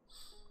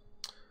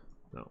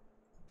 No.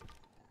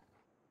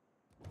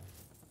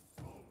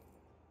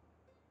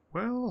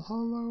 Well,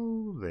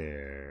 hello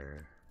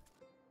there.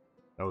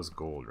 That was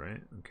gold,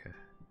 right? Okay.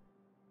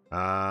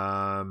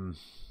 I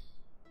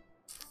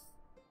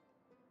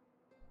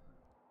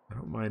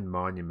don't mind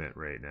monument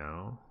right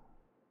now.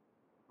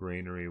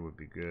 Granary would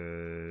be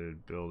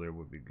good. Builder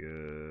would be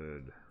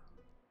good.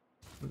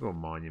 We'll go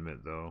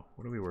monument though.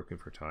 What are we working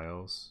for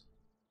tiles?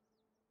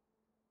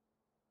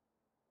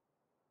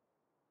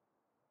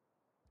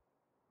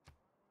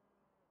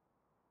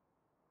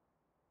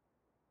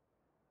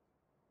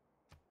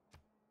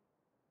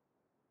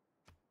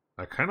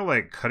 I kind of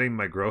like cutting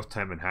my growth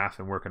time in half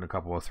and working a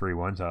couple of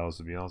 3-1 tiles,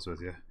 to be honest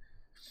with you.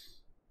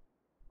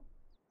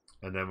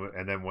 And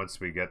then once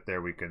we get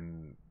there, we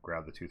can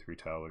grab the 2-3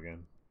 tile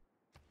again.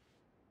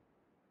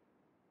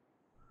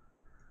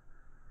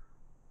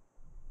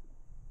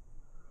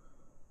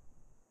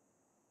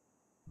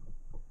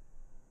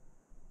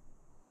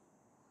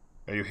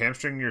 Are you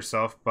hamstringing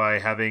yourself by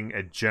having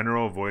a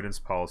general avoidance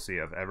policy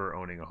of ever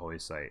owning a holy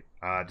site?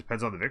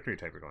 Depends on the victory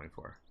type you're going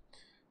for.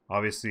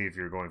 Obviously, if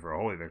you're going for a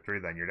holy victory,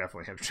 then you're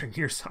definitely hamstringing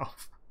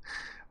yourself.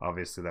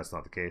 Obviously, that's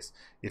not the case.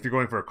 If you're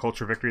going for a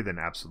culture victory, then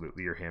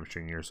absolutely you're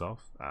hamstringing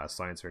yourself.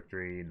 Science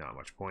victory, not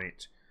much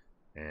point,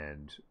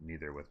 and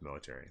neither with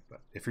military.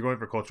 But if you're going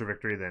for culture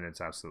victory, then it's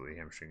absolutely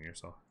hamstringing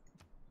yourself,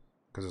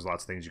 because there's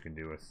lots of things you can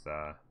do with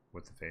the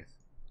faith.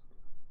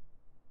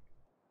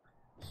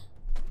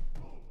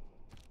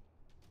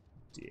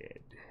 Dead.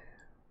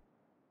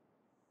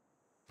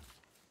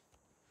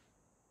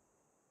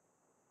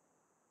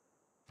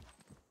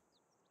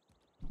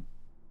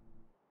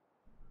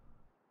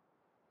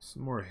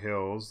 Some more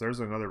hills.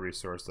 There's another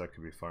resource that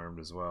could be farmed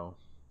as well.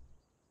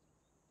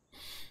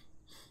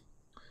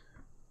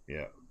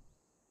 Yeah.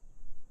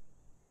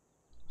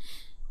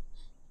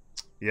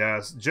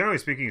 Yes, generally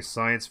speaking,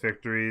 science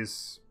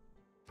victories,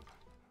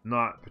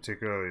 not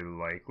particularly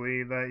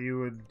likely that you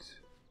would...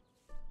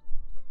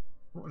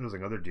 Oh, there's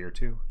another deer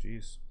too.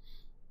 Jeez.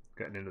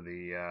 Getting into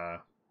the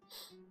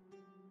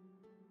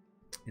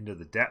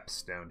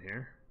depths down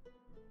here.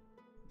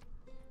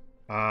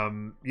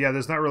 Yeah,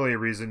 there's not really a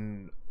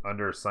reason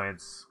under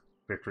science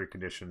victory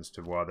conditions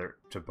to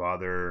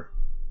bother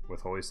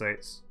with holy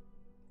sites.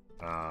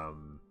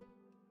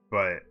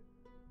 But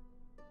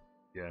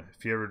yeah,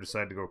 if you ever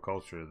decide to go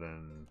culture,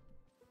 then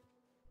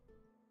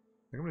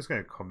I think I'm just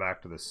gonna come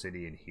back to the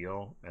city and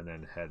heal, and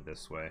then head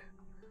this way,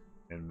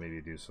 and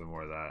maybe do some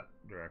more of that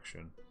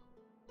direction,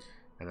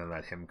 and then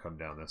let him come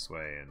down this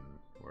way and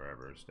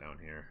wherever's down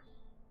here.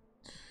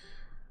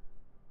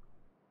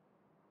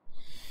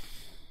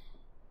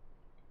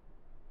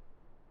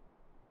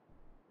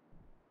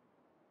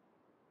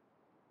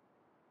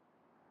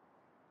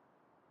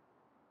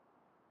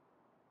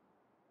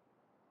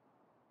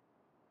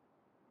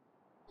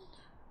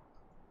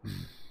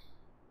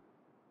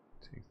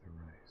 Take the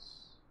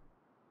rice.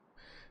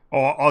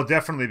 Oh, I'll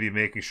definitely be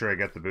making sure I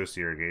get the boost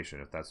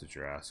irrigation if that's what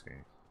you're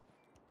asking.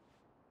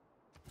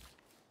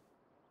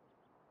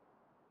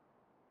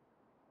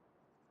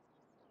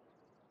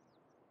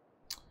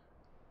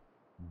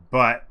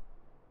 But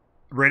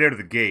right out of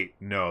the gate,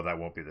 no, that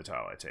won't be the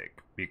tile I take,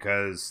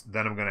 because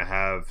then I'm gonna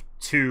have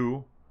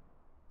 2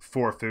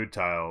 4 food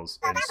tiles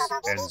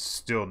and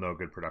still no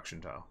good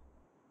production tile.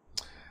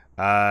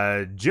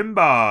 Jim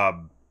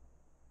Bob.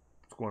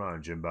 What's going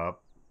on, Jim Bob?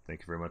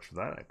 Thank you very much for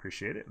that. I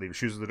appreciate it. Leave your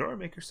shoes at the door and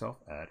make yourself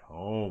at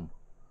home.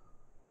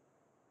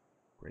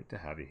 Great to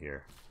have you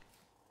here.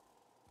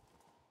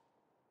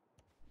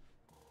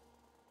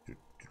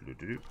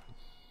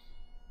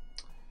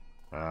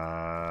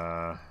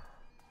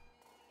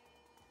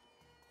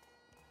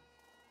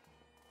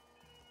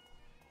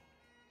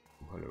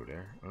 Hello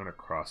there. I'm gonna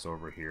cross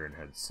over here and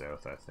head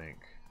south, I think.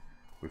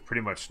 We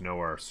pretty much know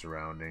our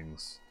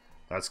surroundings.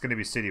 That's going to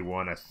be City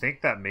 1. I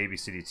think that may be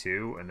City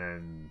 2, and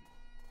then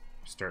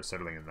start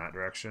settling in that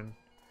direction.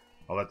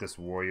 I'll let this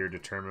warrior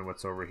determine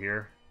what's over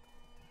here.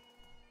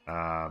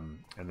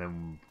 And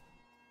then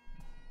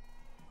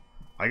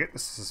I get the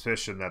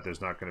suspicion that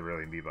there's not going to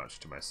really be much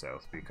to my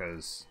south,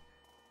 because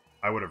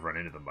I would have run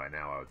into them by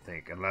now, I would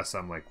think, unless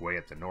I'm like way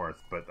at the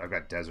north. But I've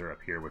got desert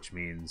up here, which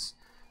means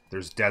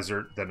there's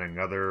desert, then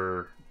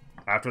another...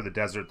 After the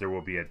desert, there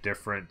will be a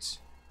different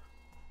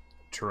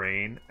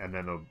terrain, and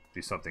then there'll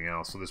be something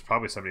else. So there's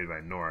probably somebody to my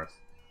north,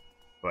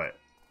 but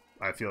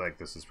I feel like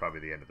this is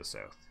probably the end of the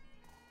south.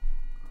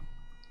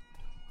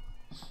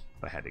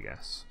 If I had to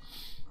guess.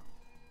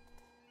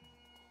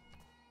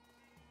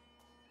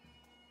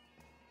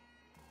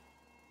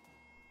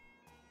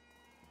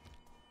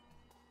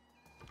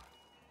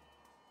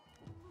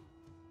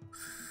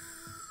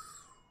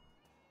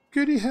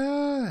 Goody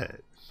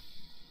hat.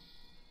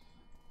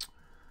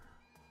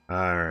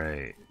 All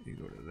right, you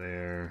go to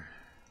there.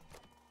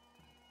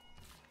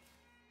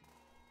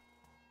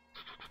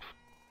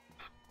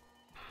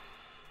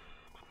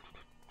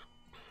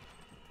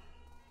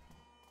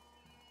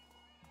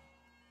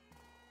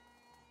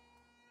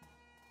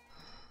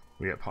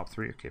 We got pop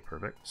 3. Okay,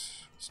 perfect.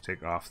 Let's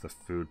take off the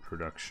food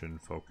production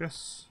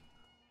focus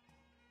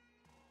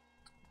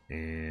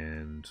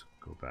and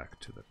go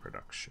back to the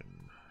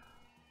production.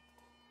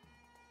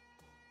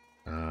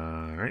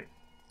 Alright.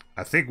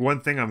 I think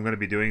one thing I'm going to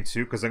be doing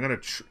too, because I'm going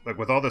to, like,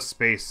 with all the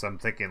space, I'm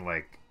thinking,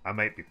 like, I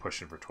might be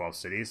pushing for 12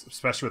 cities,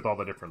 especially with all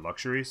the different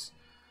luxuries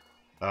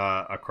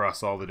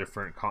across all the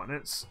different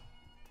continents.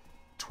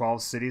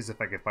 12 cities, if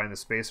I can find the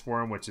space for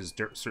them, which is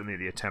certainly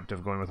the attempt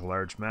of going with a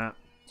large map.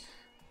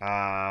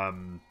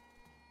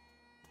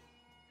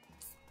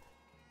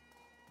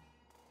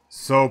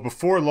 So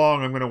before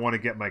long, I'm going to want to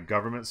get my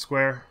government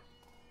square.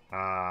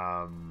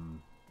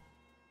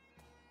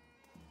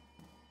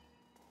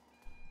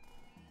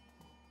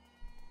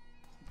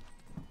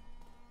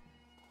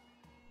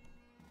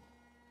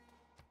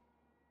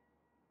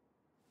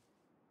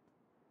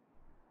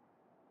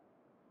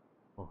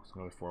 Oh, it's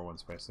another 4-1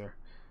 space there.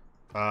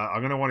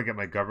 I'm going to want to get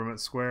my government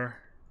square.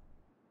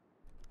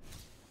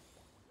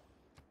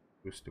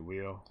 Boost the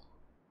wheel.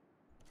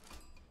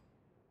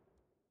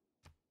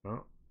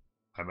 Oh,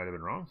 I might have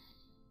been wrong.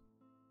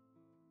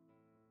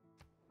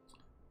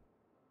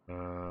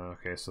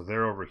 Okay, so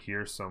they're over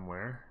here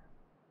somewhere.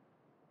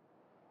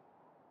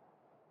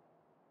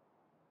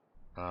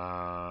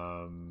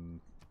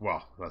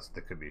 Well,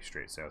 that could be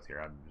straight south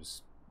here.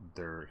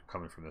 They're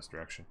coming from this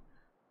direction.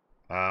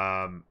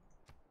 I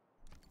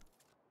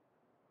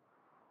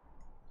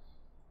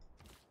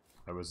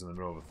was in the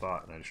middle of a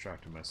thought and I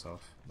distracted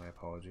myself. My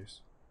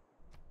apologies.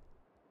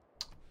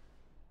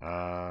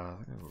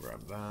 I'm gonna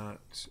grab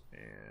that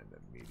and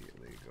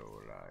immediately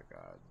go like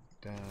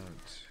that.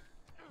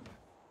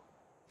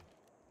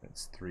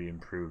 That's 3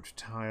 improved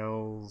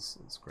tiles.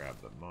 Let's grab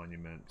the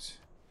monument.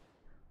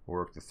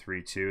 Work the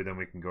 3-2, then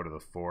we can go to the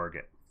 4,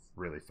 get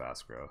really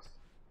fast growth.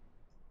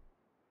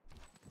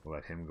 We'll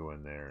let him go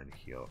in there and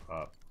heal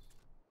up.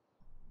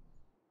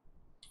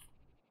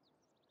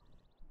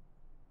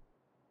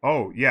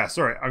 Oh, yeah,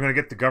 sorry. I'm going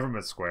to get the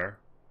government square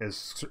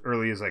as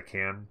early as I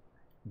can.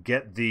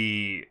 Get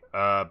the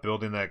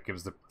building that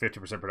gives the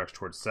 50% production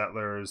towards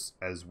settlers,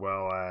 as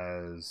well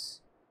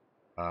as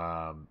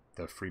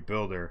the free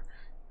builder.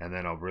 And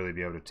then I'll really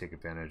be able to take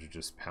advantage of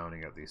just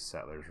pounding out these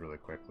settlers really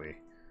quickly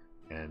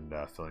and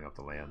filling up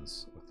the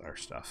lands with our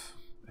stuff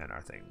and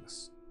our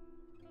things.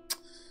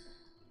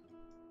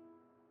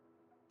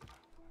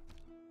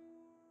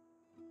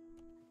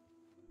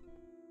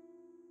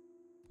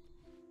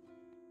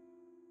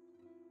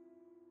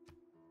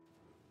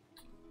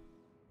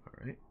 All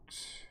right.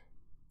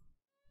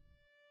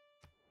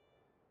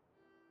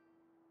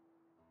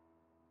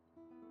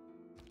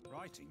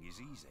 Writing is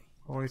easy.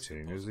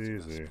 Writing is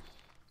easy.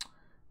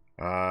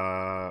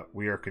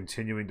 We are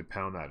continuing to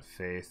pound that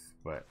faith,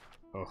 but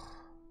oh.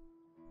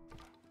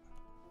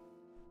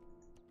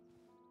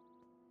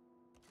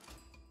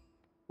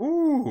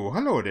 Ooh,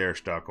 hello there,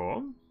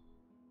 Stockholm.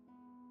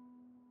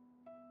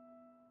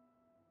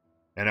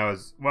 And I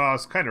was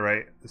kind of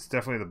right. It's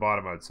definitely the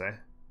bottom, I would say.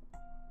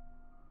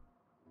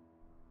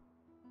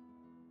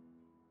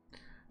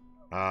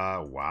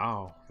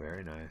 Wow,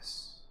 very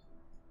nice.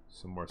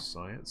 Some more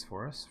science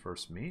for us.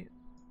 First meet.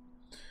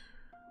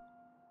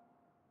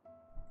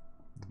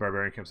 The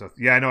barbarian camp south.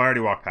 Yeah, I know. I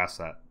already walked past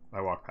that.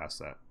 I walked past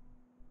that.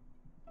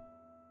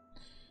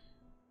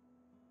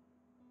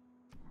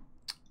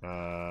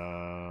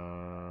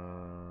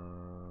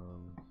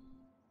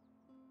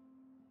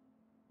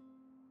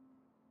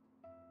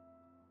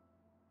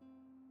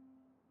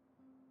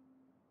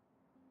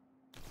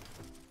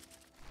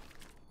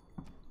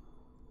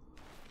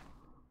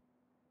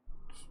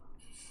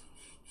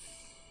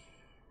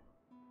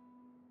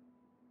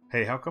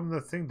 Hey, how come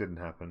the thing didn't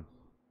happen?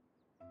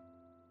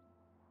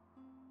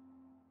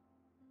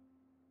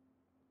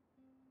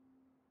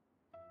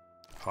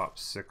 Pop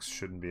 6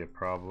 shouldn't be a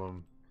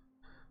problem.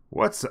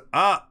 What's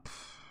up?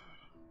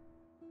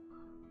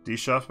 D.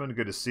 Shuffman,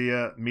 good to see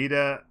ya.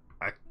 Mita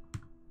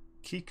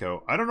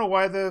Akiko. I don't know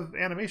why the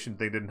animation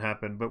thing didn't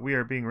happen, but we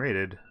are being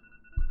raided.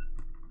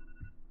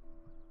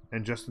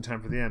 And just in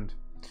time for the end.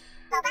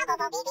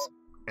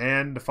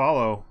 And to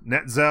follow.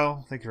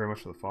 Netzel, thank you very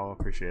much for the follow.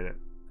 Appreciate it.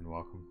 And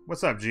welcome.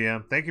 What's up,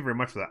 GM? Thank you very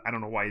much for that. I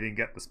don't know why you didn't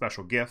get the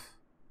special GIF.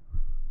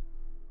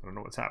 I don't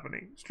know what's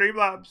happening.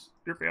 Streamlabs,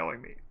 you're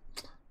failing me.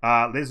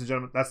 Ladies and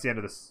gentlemen, that's the end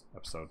of this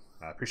episode.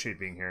 I appreciate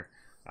being here.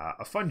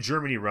 A fun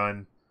Germany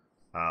run.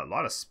 A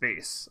lot of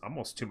space.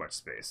 Almost too much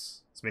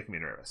space. It's making me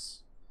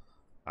nervous.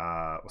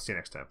 We'll see you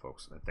next time,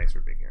 folks. And thanks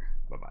for being here.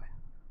 Bye-bye.